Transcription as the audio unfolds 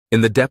In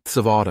the depths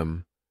of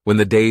autumn, when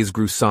the days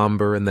grew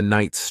somber and the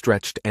nights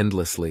stretched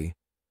endlessly,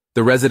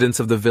 the residents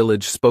of the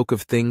village spoke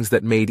of things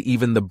that made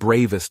even the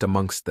bravest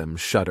amongst them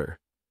shudder.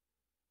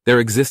 There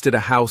existed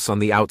a house on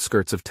the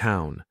outskirts of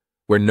town,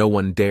 where no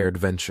one dared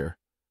venture.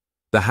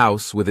 The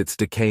house, with its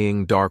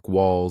decaying dark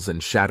walls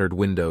and shattered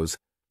windows,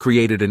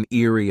 created an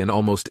eerie and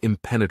almost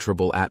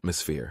impenetrable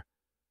atmosphere.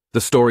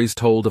 The stories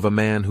told of a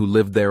man who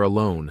lived there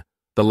alone,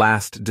 the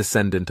last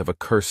descendant of a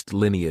cursed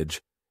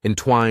lineage,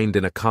 entwined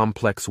in a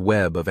complex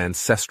web of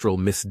ancestral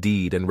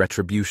misdeed and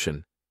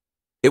retribution.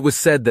 It was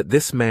said that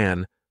this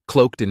man,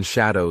 cloaked in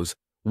shadows,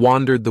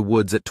 wandered the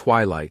woods at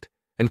twilight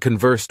and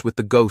conversed with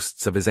the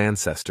ghosts of his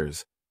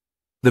ancestors.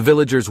 The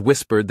villagers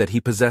whispered that he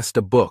possessed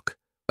a book,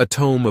 a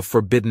tome of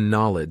forbidden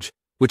knowledge,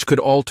 which could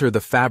alter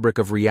the fabric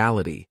of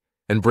reality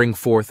and bring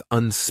forth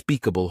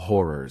unspeakable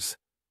horrors.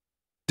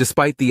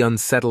 Despite the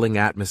unsettling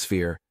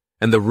atmosphere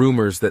and the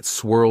rumors that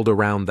swirled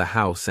around the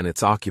house and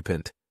its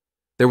occupant,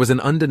 there was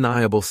an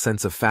undeniable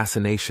sense of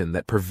fascination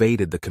that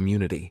pervaded the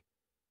community.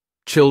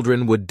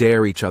 Children would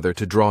dare each other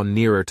to draw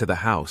nearer to the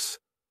house,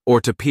 or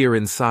to peer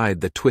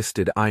inside the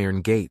twisted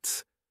iron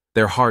gates,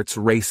 their hearts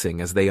racing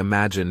as they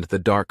imagined the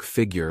dark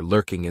figure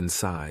lurking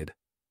inside.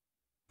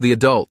 The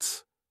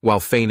adults, while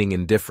feigning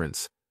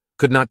indifference,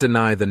 could not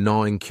deny the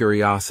gnawing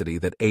curiosity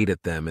that ate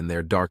at them in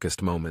their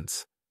darkest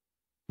moments.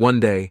 One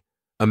day,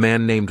 a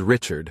man named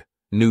Richard,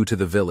 new to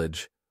the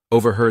village,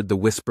 overheard the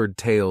whispered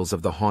tales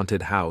of the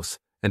haunted house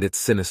and its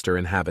sinister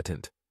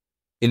inhabitant.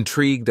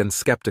 Intrigued and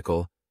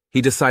skeptical,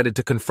 he decided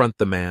to confront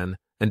the man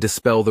and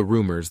dispel the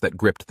rumors that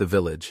gripped the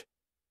village.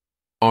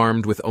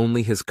 Armed with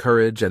only his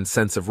courage and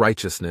sense of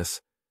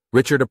righteousness,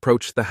 Richard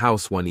approached the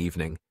house one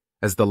evening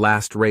as the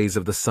last rays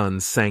of the sun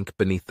sank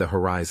beneath the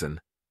horizon.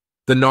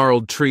 The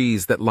gnarled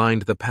trees that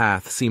lined the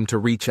path seemed to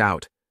reach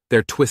out,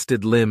 their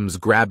twisted limbs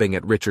grabbing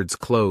at Richard's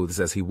clothes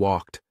as he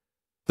walked.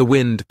 The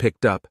wind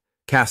picked up,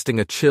 casting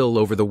a chill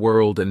over the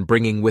world and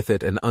bringing with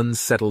it an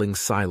unsettling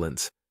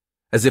silence,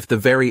 as if the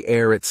very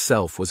air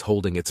itself was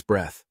holding its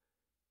breath.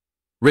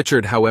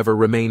 Richard, however,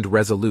 remained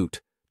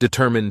resolute,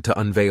 determined to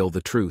unveil the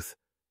truth.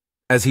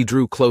 As he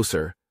drew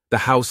closer, the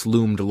house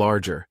loomed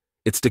larger,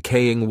 its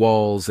decaying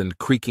walls and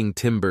creaking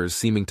timbers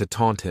seeming to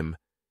taunt him,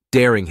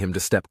 daring him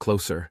to step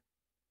closer.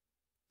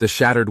 The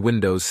shattered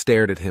windows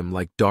stared at him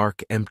like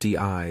dark, empty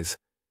eyes,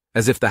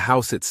 as if the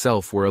house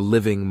itself were a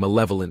living,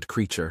 malevolent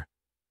creature.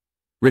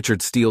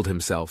 Richard steeled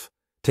himself,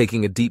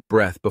 taking a deep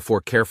breath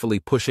before carefully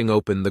pushing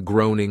open the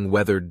groaning,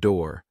 weathered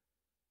door.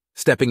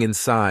 Stepping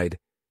inside,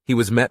 he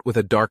was met with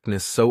a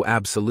darkness so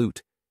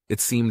absolute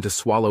it seemed to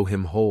swallow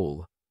him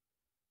whole.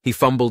 He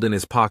fumbled in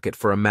his pocket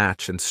for a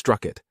match and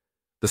struck it,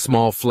 the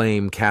small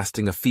flame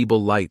casting a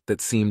feeble light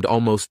that seemed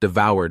almost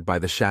devoured by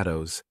the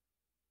shadows.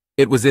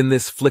 It was in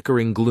this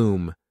flickering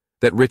gloom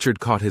that Richard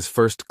caught his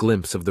first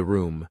glimpse of the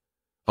room,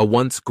 a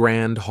once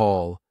grand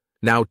hall,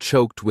 now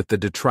choked with the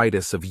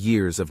detritus of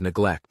years of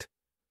neglect.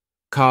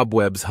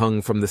 Cobwebs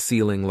hung from the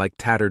ceiling like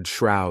tattered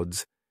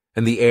shrouds,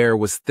 and the air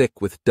was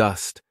thick with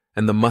dust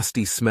and the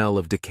musty smell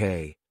of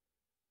decay.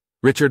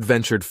 Richard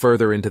ventured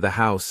further into the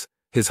house,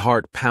 his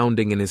heart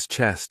pounding in his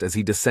chest as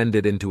he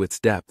descended into its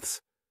depths.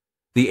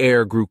 The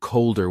air grew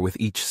colder with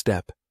each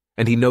step,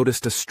 and he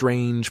noticed a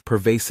strange,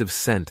 pervasive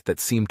scent that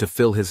seemed to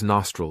fill his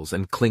nostrils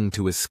and cling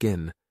to his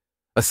skin,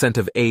 a scent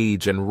of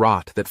age and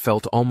rot that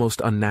felt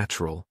almost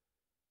unnatural.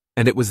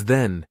 And it was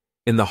then,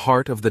 in the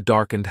heart of the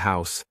darkened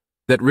house,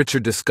 that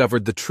Richard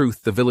discovered the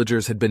truth the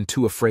villagers had been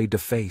too afraid to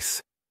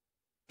face.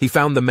 He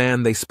found the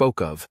man they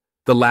spoke of,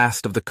 the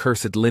last of the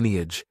cursed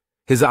lineage,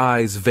 his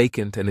eyes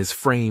vacant and his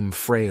frame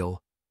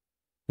frail.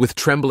 With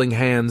trembling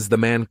hands, the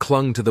man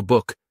clung to the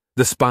book,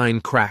 the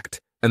spine cracked,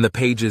 and the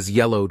pages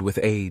yellowed with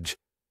age.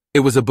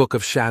 It was a book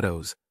of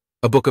shadows,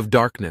 a book of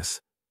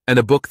darkness, and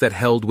a book that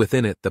held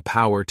within it the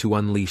power to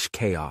unleash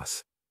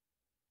chaos.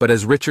 But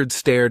as Richard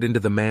stared into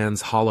the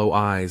man's hollow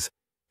eyes,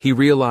 he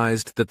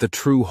realized that the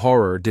true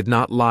horror did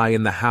not lie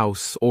in the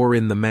house or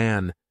in the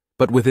man,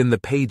 but within the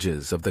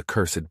pages of the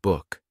cursed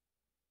book.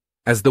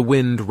 As the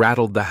wind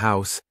rattled the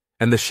house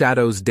and the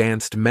shadows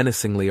danced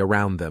menacingly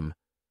around them,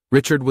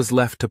 Richard was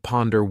left to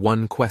ponder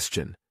one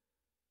question.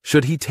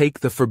 Should he take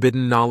the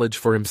forbidden knowledge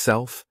for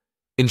himself,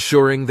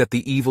 ensuring that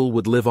the evil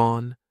would live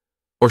on?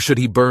 Or should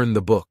he burn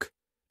the book,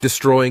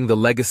 destroying the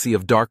legacy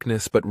of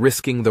darkness but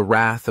risking the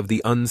wrath of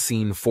the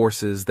unseen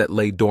forces that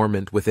lay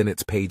dormant within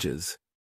its pages?